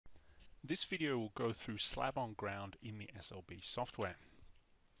This video will go through slab on ground in the SLB software.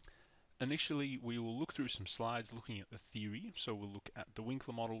 Initially, we will look through some slides looking at the theory. So we'll look at the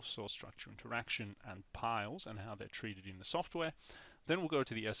Winkler model, soil structure interaction, and piles and how they're treated in the software. Then we'll go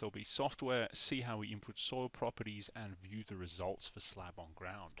to the SLB software, see how we input soil properties, and view the results for slab on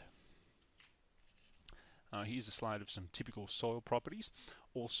ground. Here's a slide of some typical soil properties,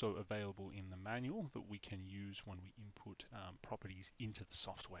 also available in the manual that we can use when we input properties into the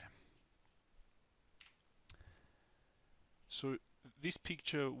software. So this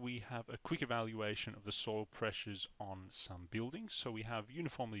picture, we have a quick evaluation of the soil pressures on some buildings. So we have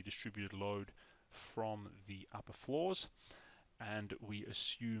uniformly distributed load from the upper floors, and we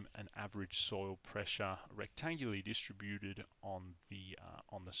assume an average soil pressure rectangularly distributed on the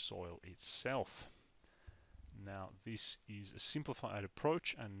soil itself. Now, this is a simplified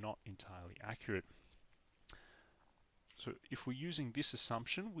approach and not entirely accurate. So if we're using this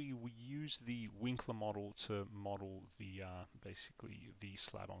assumption, we use the Winkler model to model the basically the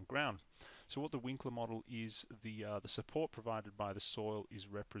slab on ground. So what the Winkler model is, the support provided by the soil is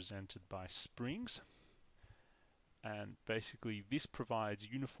represented by springs, and basically this provides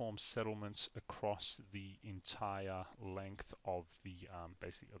uniform settlements across the entire length of the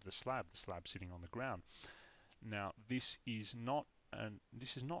basically of the slab sitting on the ground. Now, this is not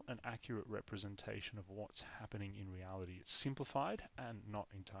an accurate representation of what's happening in reality. It's simplified and not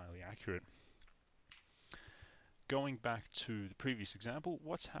entirely accurate. Going back to the previous example,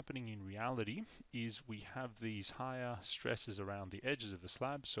 what's happening in reality is we have these higher stresses around the edges of the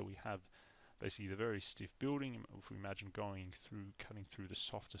slab. So we have basically the very stiff building. If we imagine cutting through the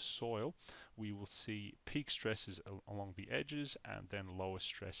softer soil, we will see peak stresses along the edges and then lower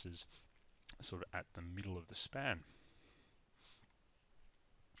stresses sort of at the middle of the span.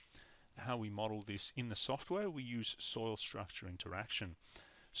 How we model this in the software, we use soil structure interaction.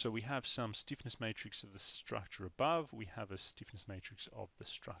 So we have some stiffness matrix of the structure above, we have a stiffness matrix of the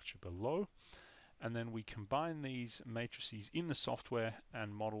structure below, and then we combine these matrices in the software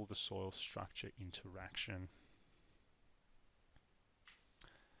and model the soil structure interaction.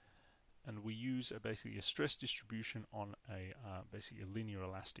 And we use basically a stress distribution on basically a linear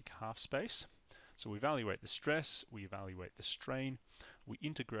elastic half space. So we evaluate the stress, we evaluate the strain, we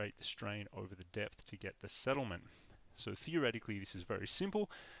integrate the strain over the depth to get the settlement. So theoretically this is very simple,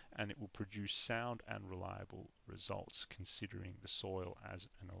 and it will produce sound and reliable results considering the soil as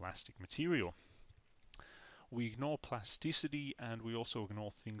an elastic material. We ignore plasticity, and we also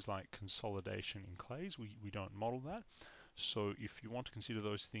ignore things like consolidation in clays. We don't model that. So if you want to consider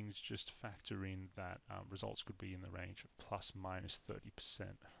those things, just factor in that results could be in the range of plus minus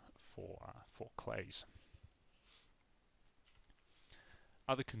 30% for clays.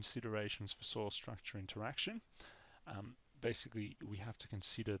 Other considerations for soil structure interaction. Basically, we have to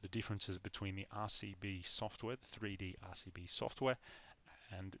consider the differences between the RCB software, the 3D RCB software,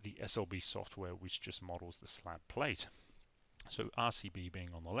 and the SLB software, which just models the slab plate. So RCB being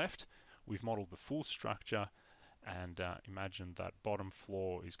on the left, we've modeled the full structure, and imagine that bottom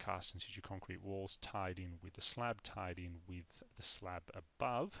floor is cast in situ concrete walls tied in with the slab, tied in with the slab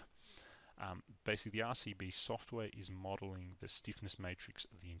above. Basically, the RCB software is modeling the stiffness matrix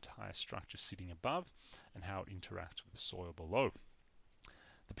of the entire structure sitting above and how it interacts with the soil below.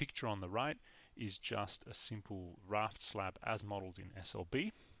 The picture on the right is just a simple raft slab as modeled in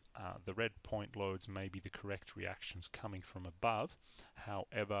SLB. The red point loads may be the correct reactions coming from above.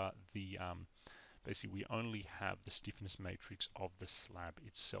 However, basically we only have the stiffness matrix of the slab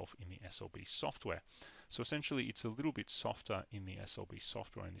itself in the SLB software. So essentially it's a little bit softer in the SLB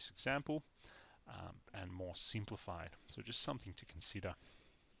software in this example, and more simplified. So just something to consider.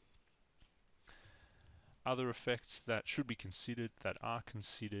 Other effects that should be considered, that are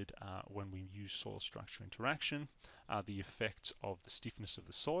considered when we use soil structure interaction, are the effects of the stiffness of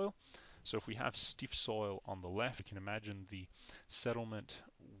the soil. So if we have stiff soil on the left, we can imagine the settlement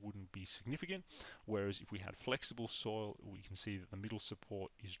wouldn't be significant, whereas if we had flexible soil, we can see that the middle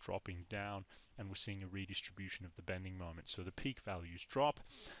support is dropping down and we're seeing a redistribution of the bending moment. So the peak values drop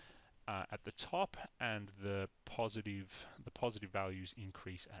at the top, and the positive values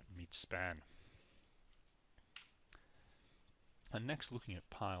increase at mid-span. And next, looking at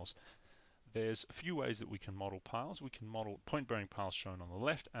piles. There's a few ways that we can model piles. We can model point-bearing piles shown on the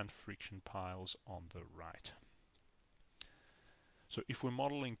left and friction piles on the right. So if we're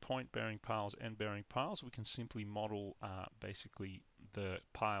modeling point-bearing piles, end-bearing piles, we can simply model basically the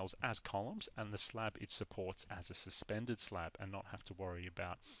piles as columns and the slab it supports as a suspended slab, and not have to worry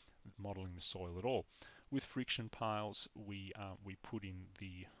about modeling the soil at all. With friction piles, we put in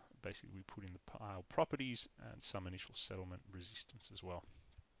the pile properties and some initial settlement resistance as well.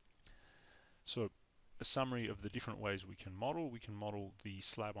 So a summary of the different ways we can model. We can model the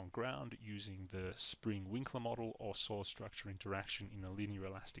slab on ground using the spring Winkler model or soil structure interaction in a linear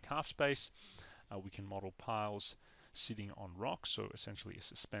elastic half space. We can model piles sitting on rock, so essentially a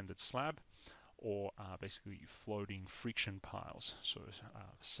suspended slab, or basically floating friction piles. So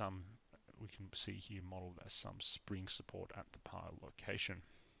some we can see here modeled as some spring support at the pile location.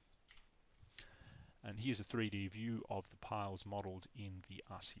 And here's a 3D view of the piles modeled in the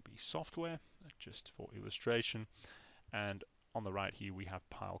RCB software, just for illustration. And on the right here we have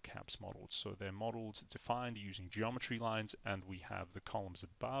pile caps modeled. So they're modeled, defined using geometry lines, and we have the columns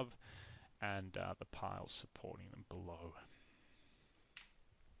above and the piles supporting them below.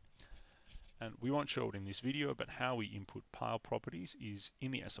 And we won't show it in this video, but how we input pile properties is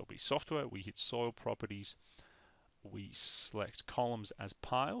in the SLB software. We hit soil properties, we select columns as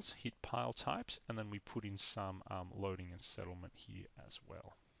piles, hit pile types, and then we put in some loading and settlement here as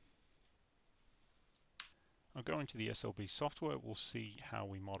well. I'll go into the SLB software. We'll see how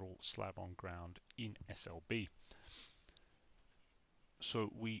we model slab on ground in SLB.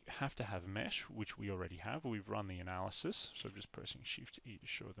 So we have to have mesh, which we already have. We've run the analysis, so I'm just pressing Shift E to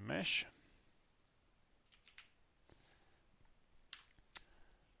show the mesh.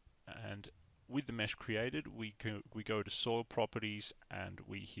 And with the mesh created, we go to soil properties and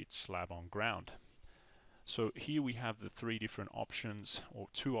we hit slab on ground. So here we have the three different options, or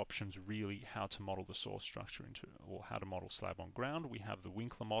two options really, how to model the soil structure or how to model slab on ground. We have the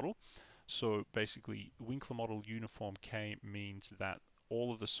Winkler model. So basically, Winkler model uniform K means that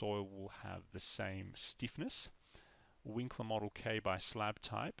all of the soil will have the same stiffness. Winkler model K by slab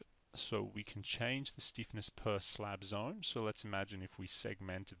type. So we can change the stiffness per slab zone. So let's imagine if we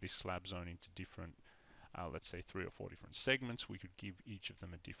segmented this slab zone into different, let's say 3 or 4 different segments, we could give each of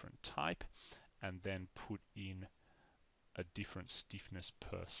them a different type and then put in a different stiffness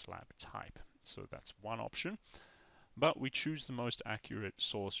per slab type. So that's one option. But we choose the most accurate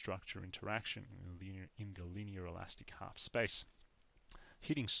soil structure interaction in the linear elastic half space.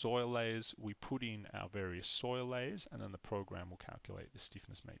 Hitting soil layers, we put in our various soil layers, and then the program will calculate the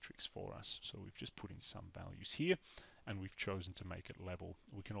stiffness matrix for us. So we've just put in some values here, and we've chosen to make it level.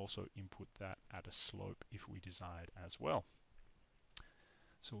 We can also input that at a slope if we desired as well.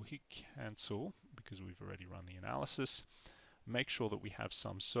 So we'll hit cancel because we've already run the analysis. Make sure that we have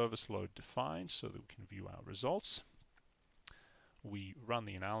some service load defined so that we can view our results. We run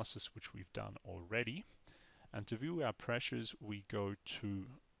the analysis, which we've done already. And to view our pressures, we go to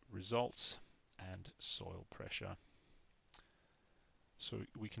results and soil pressure. So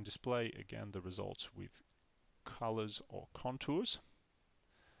we can display again the results with colors or contours.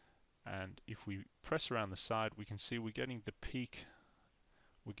 And if we press around the side, we can see we're getting the peak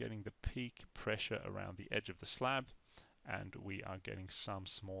pressure around the edge of the slab, and we are getting some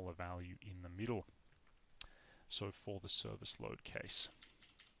smaller value in the middle. So for the service load case.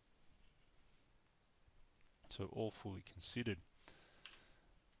 So all fully considered.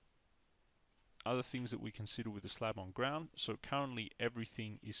 Other things that we consider with the slab on ground. So currently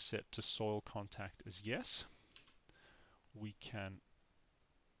everything is set to soil contact as yes. We can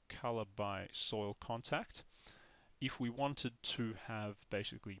color by soil contact. If we wanted to have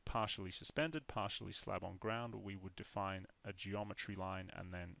basically partially suspended, partially slab on ground, we would define a geometry line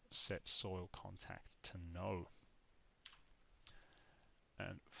and then set soil contact to no.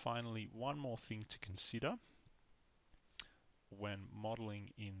 And finally, one more thing to consider when modeling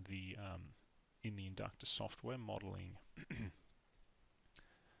in the INDUCTA software, modeling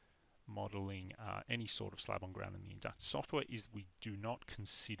any sort of slab on ground in the INDUCTA software, is we do not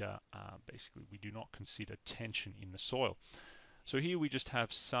consider tension in the soil. So here we just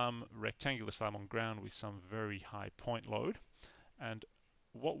have some rectangular slab on ground with some very high point load, and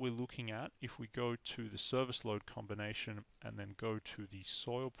what we're looking at, if we go to the service load combination and then go to the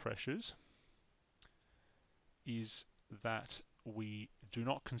soil pressures, is that we do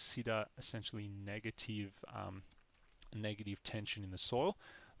not consider essentially negative tension in the soil.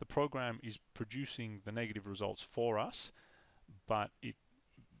 The program is producing the negative results for us, but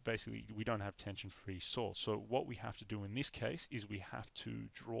we don't have tension-free soil. So what we have to do in this case is we have to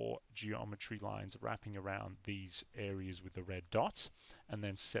draw geometry lines wrapping around these areas with the red dots and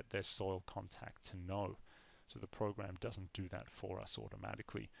then set their soil contact to no. So the program doesn't do that for us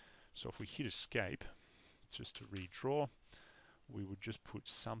automatically. So if we hit escape, just to redraw, we would just put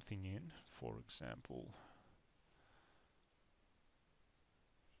something in, for example,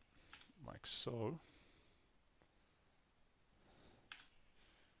 like so.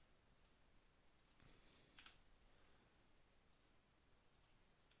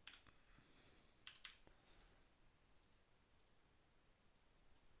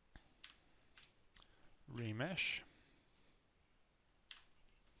 remesh,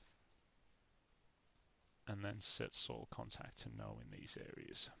 and then set soil contact to no in these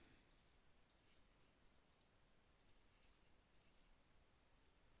areas.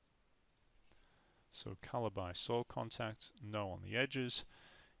 So color by soil contact, no on the edges,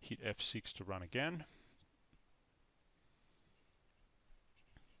 hit F6 to run again.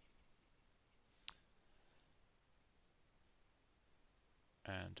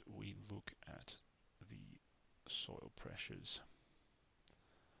 And we look at the soil pressures.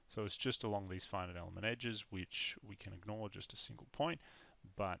 So it's just along these finite element edges, which we can ignore, just a single point,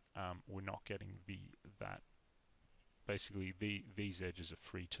 but we're not getting basically these edges are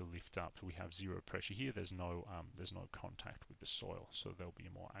free to lift up. We have zero pressure here. There's no contact with the soil, so there'll be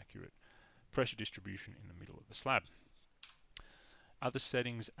a more accurate pressure distribution in the middle of the slab. Other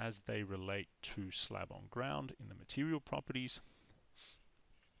settings as they relate to slab on ground in the material properties.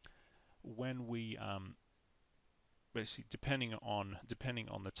 When we basically depending on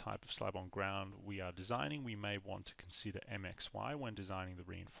the type of slab on ground we are designing, we may want to consider MXY when designing the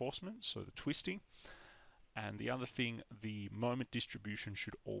reinforcement, so the twisting. And the other thing, the moment distribution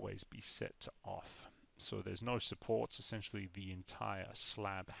should always be set to off. So there's no supports. Essentially the entire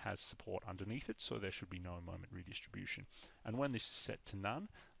slab has support underneath it, so there should be no moment redistribution. And when this is set to none,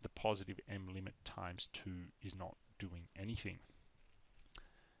 the positive M limit times 2 is not doing anything.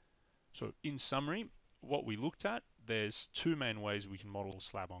 So in summary, what we looked at, there's two main ways we can model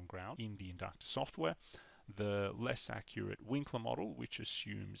slab on ground in the INDUCTA software. The less accurate Winkler model, which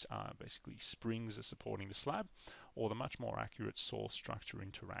assumes basically springs are supporting the slab, or the much more accurate soil structure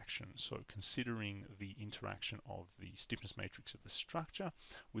interaction. So considering the interaction of the stiffness matrix of the structure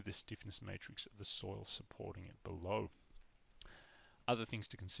with the stiffness matrix of the soil supporting it below. Other things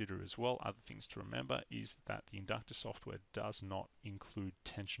to consider as well, other things to remember, is that the INDUCTA software does not include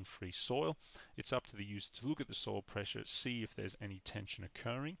tension-free soil. It's up to the user to look at the soil pressure, see if there's any tension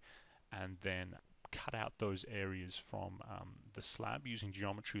occurring, and then cut out those areas from the slab using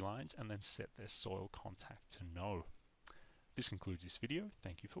geometry lines, and then set their soil contact to no. This concludes this video.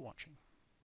 Thank you for watching.